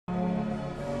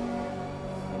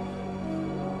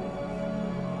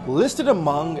listed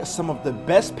among some of the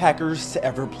best Packers to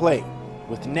ever play,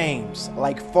 with names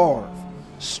like Favre,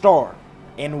 Starr,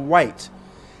 and White,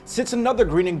 sits another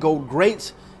green and gold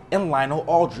great in Lionel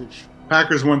Aldridge.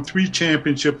 Packers won 3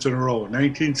 championships in a row,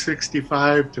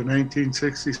 1965 to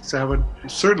 1967.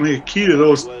 Certainly a key to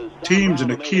those teams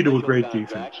and a key to a great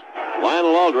defense.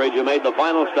 Lionel Aldridge, who made the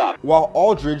final stop. While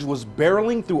Aldridge was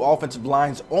barreling through offensive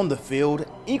lines on the field,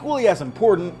 equally as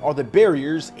important are the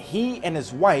barriers he and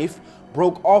his wife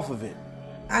broke off of it.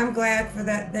 I'm glad for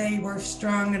that they were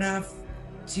strong enough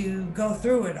to go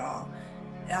through it all.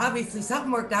 Obviously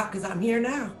something worked out because I'm here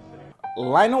now.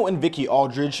 Lionel and Vicki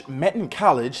Aldridge met in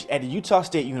college at Utah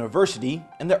State University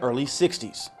in the early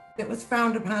 60s. It was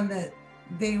frowned upon that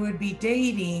they would be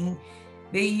dating.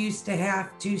 They used to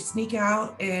have to sneak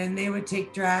out and they would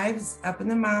take drives up in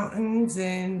the mountains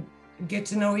and get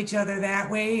to know each other that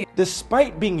way.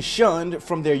 Despite being shunned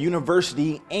from their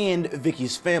university and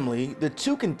Vicki's family, the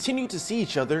two continued to see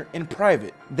each other in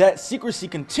private. That secrecy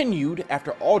continued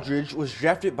after Aldridge was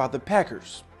drafted by the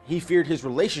Packers. He feared his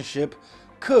relationship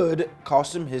could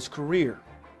cost him his career.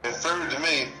 It occurred to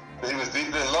me that he was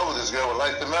deeply in love with this girl, would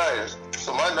like to marry her.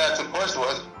 So my natural question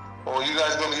was, well, you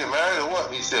guys gonna get married or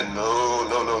what? He said,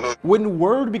 no. When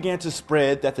word began to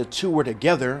spread that the two were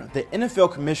together, the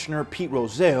NFL commissioner Pete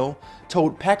Rozelle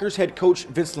told Packers head coach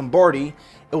Vince Lombardi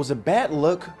it was a bad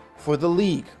look for the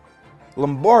league.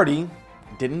 Lombardi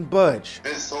didn't budge.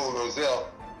 Vince told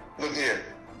Rozelle, look here,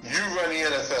 you run the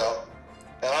NFL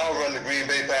and I'll run the Green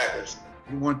Bay Packers.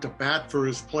 He went to bat for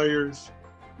his players.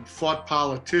 He fought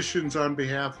politicians on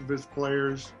behalf of his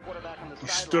players. He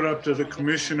stood up to the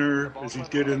commissioner, as he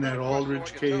did in that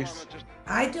Aldridge case.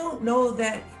 I don't know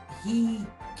that he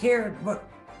cared what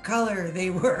color they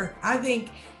were. I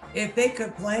think if they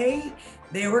could play,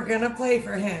 they were going to play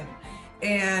for him.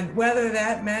 And whether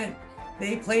that meant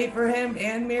they played for him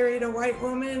and married a white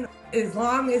woman, as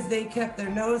long as they kept their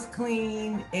nose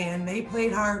clean and they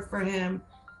played hard for him,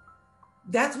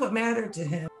 that's what mattered to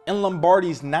him. In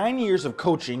Lombardi's 9 years of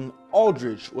coaching,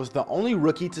 Aldridge was the only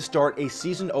rookie to start a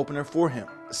season opener for him.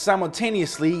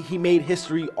 Simultaneously, he made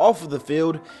history off of the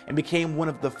field and became one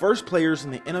of the first players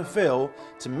in the NFL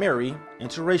to marry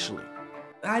interracially.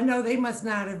 I know they must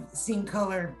not have seen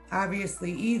color,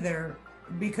 obviously, either,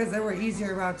 because there were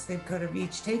easier routes they could have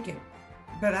each taken.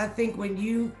 But I think when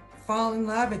you fall in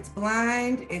love, it's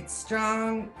blind, it's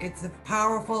strong, it's a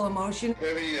powerful emotion.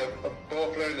 Maybe a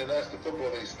ball player in the National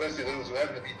Football League, especially those who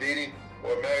happen to be dating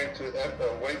or married to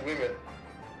white women,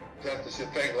 have to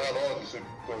thank Lionel Aldridge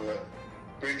for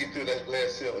breaking through that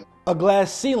glass ceiling. A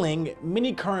glass ceiling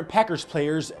many current Packers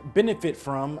players benefit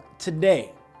from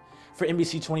today. For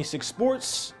NBC 26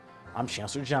 Sports, I'm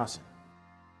Chancellor Johnson.